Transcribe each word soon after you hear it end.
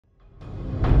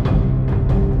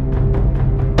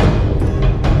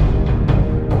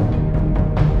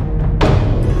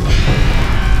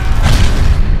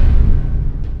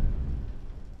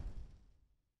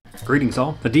Greetings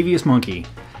all, the Devious Monkey.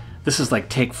 This is like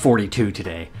take 42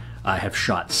 today. I have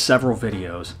shot several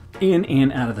videos in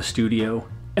and out of the studio,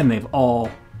 and they've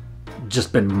all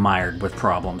just been mired with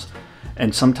problems.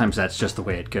 And sometimes that's just the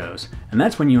way it goes. And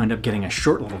that's when you end up getting a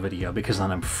short little video because then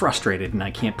I'm frustrated and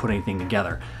I can't put anything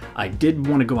together. I did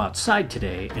want to go outside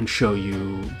today and show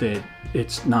you that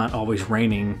it's not always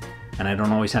raining and I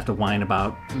don't always have to whine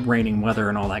about raining weather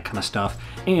and all that kind of stuff.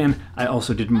 And I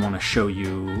also didn't want to show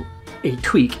you a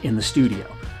tweak in the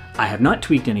studio. I have not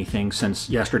tweaked anything since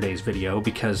yesterday's video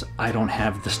because I don't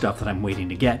have the stuff that I'm waiting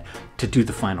to get to do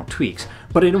the final tweaks.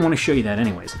 But I didn't want to show you that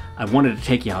anyways. I wanted to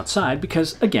take you outside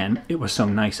because, again, it was so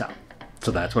nice out. So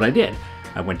that's what I did.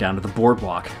 I went down to the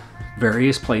boardwalk,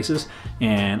 various places,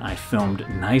 and I filmed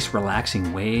nice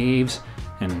relaxing waves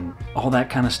and all that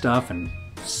kind of stuff and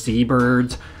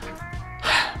seabirds.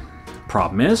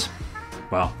 Problem is,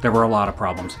 well, there were a lot of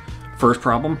problems. First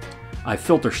problem, I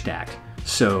filter stacked.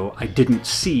 So I didn't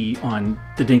see on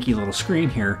the dinky little screen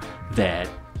here that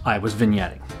I was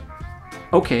vignetting.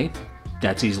 Okay,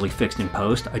 that's easily fixed in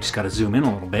post. I just got to zoom in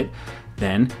a little bit.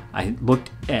 Then I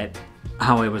looked at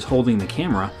how I was holding the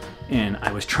camera and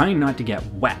I was trying not to get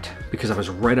wet because I was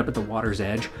right up at the water's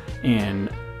edge and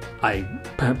I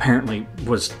apparently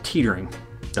was teetering.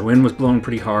 The wind was blowing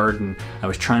pretty hard and I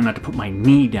was trying not to put my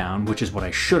knee down, which is what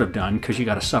I should have done because you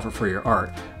got to suffer for your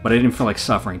art. But I didn't feel like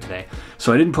suffering today.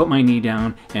 So I didn't put my knee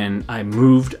down and I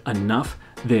moved enough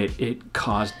that it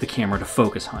caused the camera to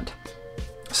focus hunt.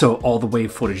 So all the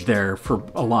wave footage there for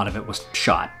a lot of it was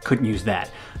shot. Couldn't use that.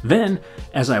 Then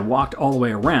as I walked all the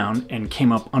way around and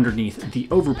came up underneath the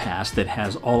overpass that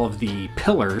has all of the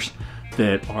pillars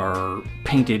that are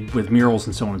painted with murals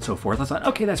and so on and so forth, I thought,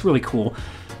 okay, that's really cool.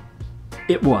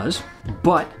 It was,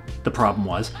 but the problem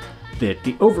was that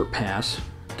the overpass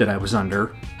that I was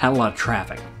under had a lot of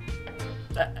traffic.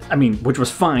 I mean, which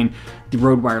was fine. The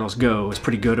Rode Wireless Go is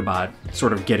pretty good about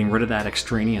sort of getting rid of that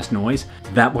extraneous noise.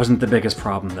 That wasn't the biggest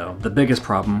problem though. The biggest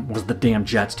problem was the damn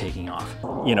jets taking off.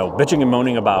 You know, bitching and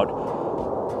moaning about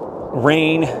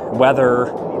rain,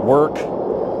 weather, work,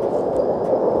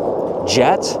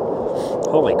 jets.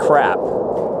 Holy crap.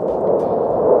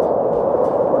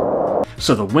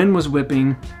 So the wind was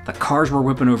whipping, the cars were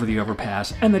whipping over the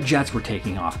overpass, and the jets were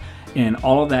taking off. And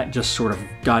all of that just sort of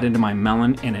got into my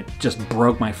melon and it just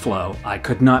broke my flow. I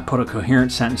could not put a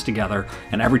coherent sentence together,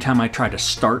 and every time I tried to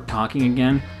start talking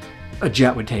again, a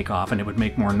jet would take off and it would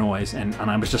make more noise, and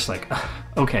I was just like,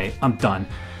 okay, I'm done.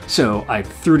 So I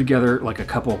threw together like a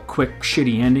couple quick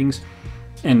shitty endings,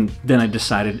 and then I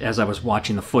decided as I was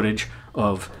watching the footage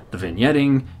of the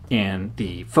vignetting and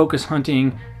the focus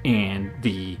hunting and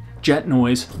the jet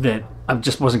noise that I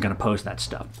just wasn't going to post that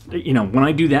stuff. You know, when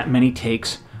I do that many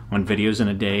takes on videos in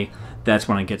a day, that's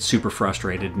when I get super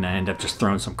frustrated and I end up just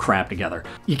throwing some crap together.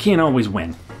 You can't always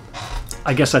win.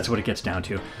 I guess that's what it gets down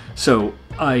to. So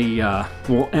I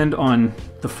will end on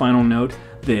the final note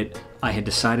that I had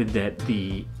decided that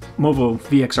the Movo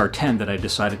VXR10 that I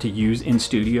decided to use in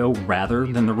studio rather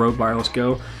than the Rode Wireless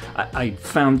Go, I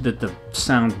found that the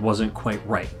sound wasn't quite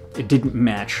right. It didn't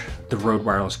match the Rode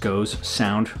Wireless Go's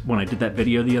sound when I did that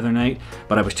video the other night,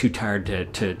 but I was too tired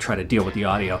to try to deal with the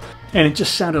audio. And it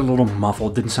just sounded a little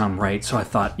muffled, didn't sound right, so I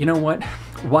thought, you know what?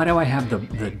 Why do I have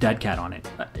the dead cat on it?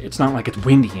 It's not like it's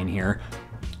windy in here.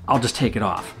 I'll just take it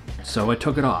off. So I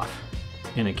took it off,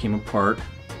 and it came apart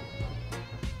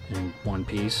in one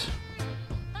piece,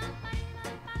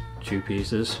 two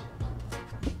pieces,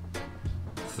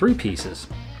 three pieces.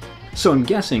 So I'm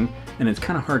guessing, and it's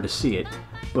kind of hard to see it,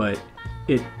 but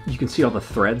you can see all the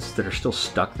threads that are still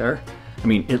stuck there. I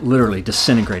mean, it literally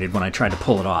disintegrated when I tried to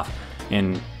pull it off,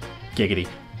 and giggity,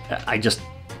 I just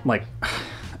like,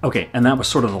 okay, and that was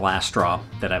sort of the last straw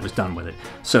that I was done with it.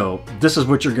 So this is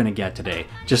what you're gonna get today.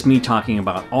 Just me talking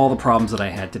about all the problems that I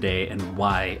had today and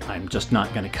why I'm just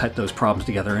not gonna cut those problems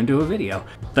together into a video.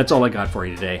 That's all I got for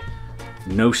you today.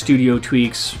 No studio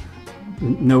tweaks,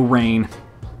 no rain,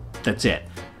 that's it.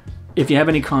 If you have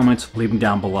any comments, leave them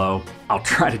down below. I'll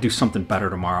try to do something better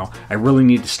tomorrow. I really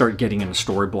need to start getting into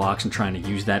story blocks and trying to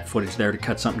use that footage there to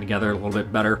cut something together a little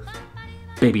bit better.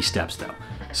 Baby steps though.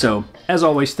 So, as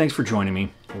always, thanks for joining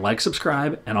me. Like,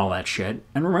 subscribe, and all that shit.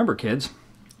 And remember, kids,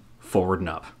 forward and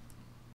up.